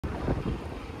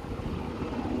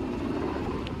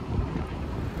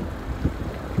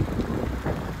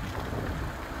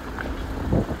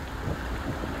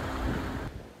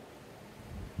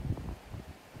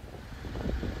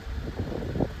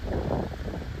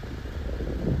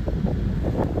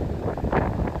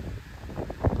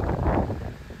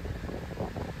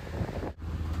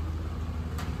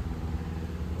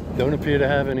Don't appear to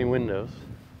have any windows.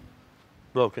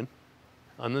 Broken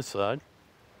on this side.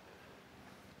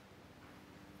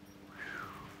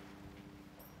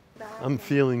 I'm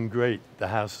feeling great. The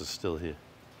house is still here.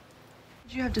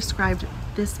 Would you have described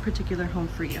this particular home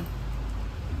for you?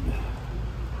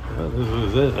 Well, this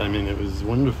was it. I mean, it was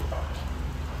wonderful.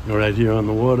 You're right here on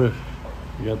the water.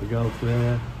 You got the Gulf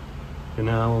there,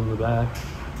 canal in the back.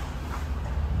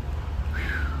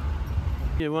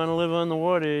 You want to live on the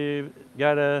water, you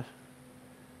gotta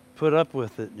put up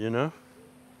with it, you know?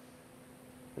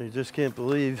 You just can't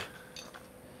believe.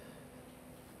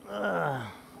 Wow.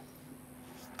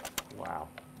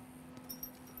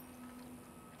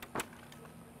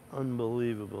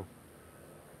 Unbelievable.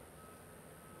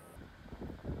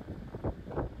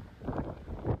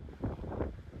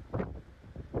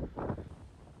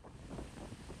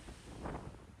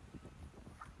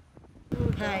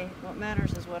 Hey, what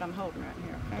matters is what I'm holding right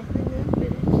here, okay?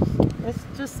 It's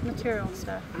just material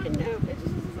stuff. I know, but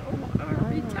this is our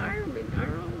retirement,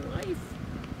 our own life.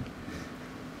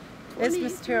 It's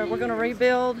material. We're going to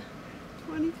rebuild.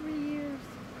 23 years.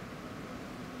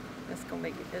 It's gonna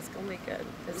be good.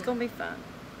 It's gonna be fun.